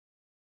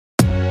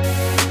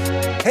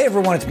Hey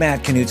everyone, it's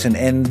Matt Knutson,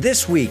 and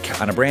this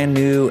week on a brand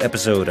new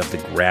episode of the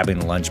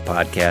Grabbing Lunch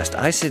podcast,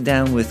 I sit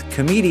down with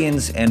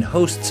comedians and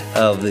hosts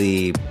of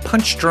the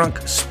Punch Drunk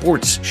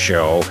Sports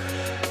Show,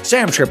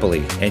 Sam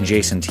Tripoli and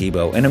Jayson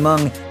Thibault, and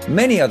among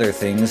many other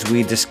things,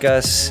 we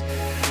discuss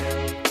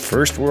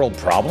first world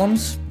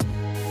problems.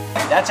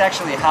 That's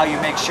actually how you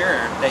make sure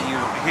that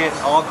you hit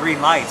all green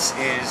lights,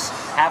 is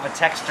have a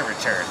text to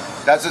return.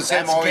 That's what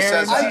Sam always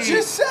says. I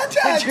just said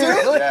that, dude.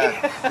 Really?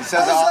 Yeah. He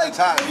says it all the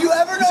time. You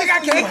ever know? He's like, I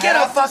can't get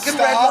a fucking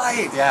red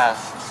light. Yeah.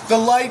 The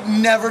light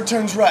never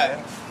turns red.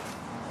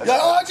 You're like,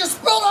 oh, I just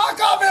spilled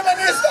alcohol on him. I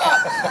need to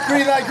stop.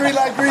 Green light, green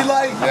light, green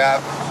light.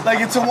 Yeah. Like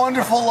it's a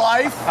wonderful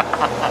life.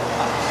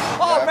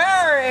 Oh,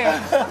 Mary!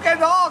 Look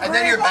at all green And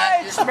then you're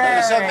lights, mad. Mary!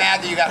 You're so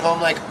mad that you got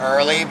home like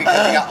early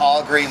because you got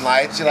all green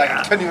lights. You're like,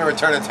 I couldn't even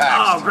return a text.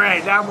 Oh,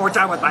 great. Now more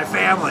time with my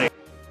family.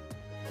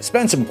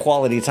 Spend some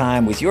quality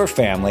time with your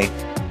family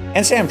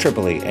and Sam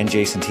Tripoli and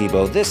Jayson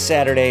Thibault this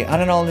Saturday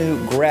on an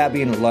all-new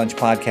Grabbing Lunch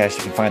podcast.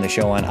 You can find the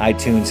show on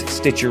iTunes,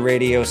 Stitcher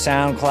Radio,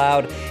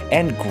 SoundCloud,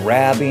 and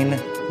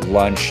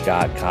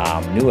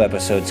grabbinglunch.com. New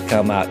episodes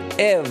come out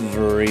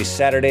every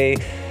Saturday.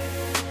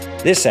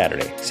 This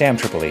Saturday, Sam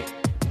Tripoli,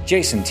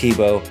 Jayson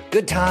Thibault,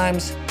 good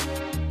times,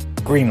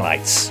 green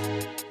lights.